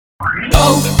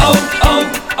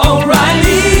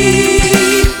O'Reilly!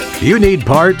 You need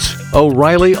parts?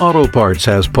 O'Reilly Auto Parts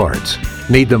has parts.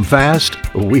 Need them fast?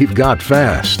 We've got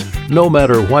fast. No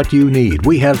matter what you need,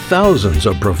 we have thousands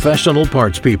of professional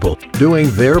parts people doing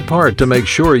their part to make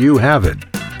sure you have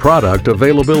it. Product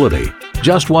availability.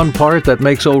 Just one part that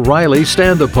makes O'Reilly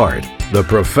stand apart. The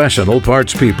professional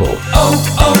parts people.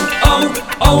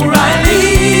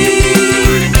 O'Reilly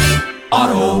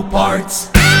Auto Parts.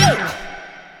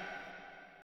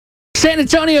 San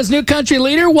Antonio's new country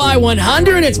leader,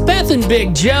 Y100. It's Beth and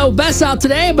Big Joe. Beth's out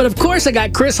today, but of course I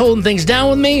got Chris holding things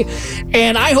down with me.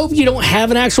 And I hope you don't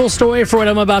have an actual story for what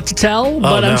I'm about to tell,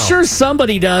 but I'm sure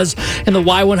somebody does in the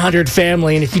Y100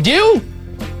 family. And if you do,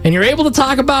 and you're able to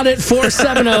talk about it,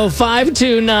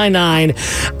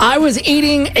 470-5299. I was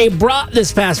eating a brat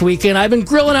this past weekend. I've been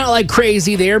grilling out like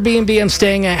crazy. The Airbnb I'm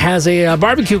staying at has a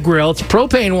barbecue grill. It's a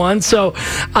propane one, so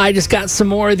I just got some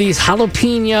more of these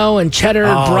jalapeno and cheddar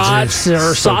brats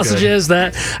or sausages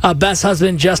that Beth's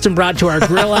husband Justin brought to our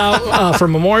grill out for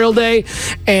Memorial Day.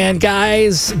 And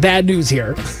guys, bad news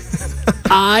here.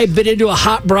 I bit into a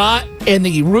hot brat and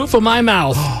the roof of my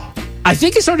mouth, I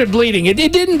think it started bleeding. It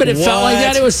didn't, but it felt like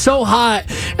that. It was so hot.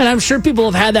 And I'm sure people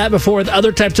have had that before with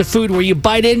other types of food where you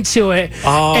bite into it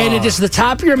and it just, the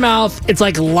top of your mouth, it's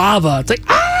like lava. It's like,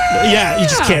 Yeah, you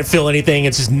just can't feel anything.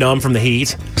 It's just numb from the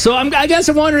heat. So I guess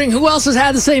I'm wondering who else has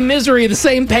had the same misery, the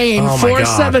same pain.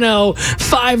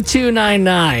 470-5299.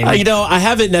 I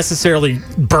haven't necessarily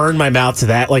burned my mouth to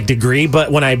that degree, but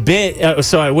when I bit,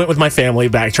 so I went with my family,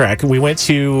 backtrack. We went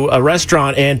to a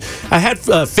restaurant and I had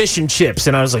fish and chips,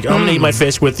 and I was like, I'm gonna eat my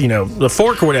fish with the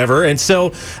fork or whatever. And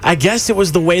so I guess it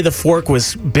was the way the fork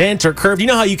was bent or curved. You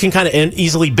know how you can kind of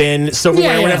easily bend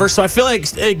silverware or whatever. So I feel like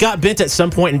it got bent at some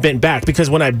point and bent back, because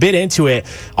when I bit into it,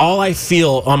 all I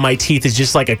feel on my teeth is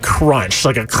just like a crunch,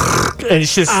 and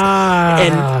it's just,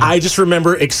 and I just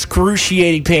remember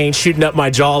excruciating pain shooting up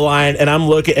my jawline, and I'm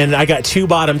looking, and I got two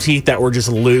bottom teeth that were just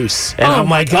loose, and I'm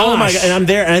like, oh my god, and I'm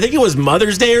there, and I think it was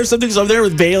Mother's Day or something, so I'm there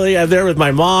with Bailey, I'm there with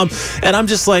my mom, and I'm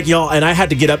just like, y'all, and I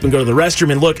had to get up and go to the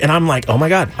restroom and look, and I'm like, oh my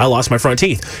god, I lost my front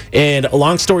teeth. And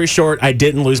long story short, I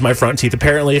didn't lose my front teeth.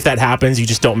 Apparently, if that happens, you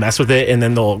just don't mess with it, and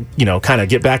then they'll kind of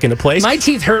get back into place. My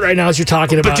teeth hurt right now as you're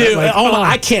talking about Dude, it.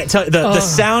 I can't tell the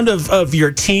sound of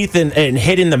your teeth and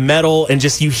hitting the metal, and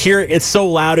just you hear it. It's so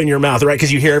loud in your mouth, right?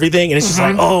 Because you hear everything, and it's just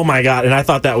like, oh my god! And I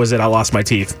thought that was it. I lost my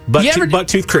teeth.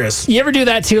 Bucktooth Chris. You ever do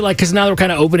that too? Because now we're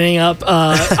kind of opening up.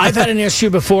 I've had an issue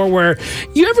before where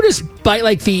you ever just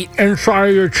bite the inside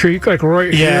of your cheek, right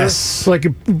here. Yes. You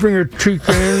bring your cheek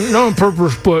in, not on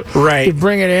purpose, but right. You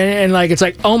bring it in, and it's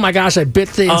like, oh my gosh, I bit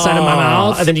the inside of my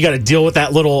mouth. And then you got to deal with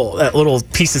that little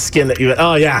piece of skin that you.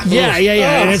 Oh yeah.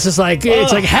 Yeah. And it's just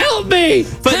it's like, help me,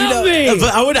 help me.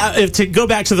 But I would to go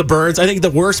back to the birds. I think the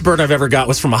worst bird I've ever got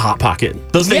was from a Hot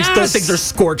Pocket. Those things are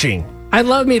scorching. I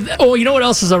love me. Oh, you know what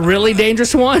else is a really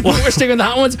dangerous one? We're sticking with the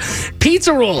hot ones.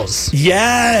 Pizza rolls.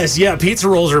 Yes, yeah, pizza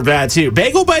rolls are bad too.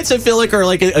 Bagel bites I feel like are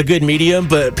a good medium,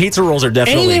 but pizza rolls are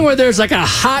definitely anything where there's a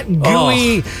hot,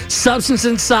 gooey substance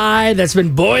inside that's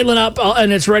been boiling up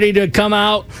and it's ready to come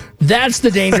out. That's the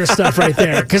dangerous stuff right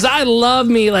there. Because I love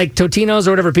me Totino's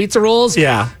or whatever pizza rolls.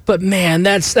 Yeah, but man,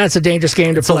 that's a dangerous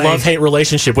game to play. It's a love-hate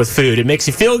relationship with food. It makes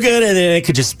you feel good, and then it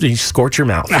could just scorch your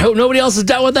mouth. I hope nobody else has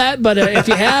dealt with that, but if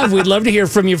you have, we'd love to hear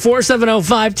from you.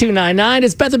 470-5299.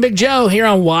 It's Beth and Big Joe here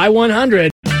on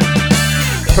Y100.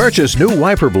 Purchase new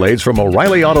wiper blades from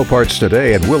O'Reilly Auto Parts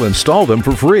today and we'll install them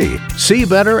for free. See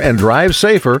better and drive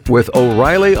safer with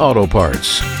O'Reilly Auto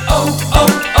Parts.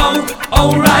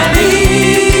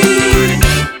 O'Reilly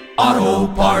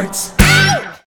Auto Parts.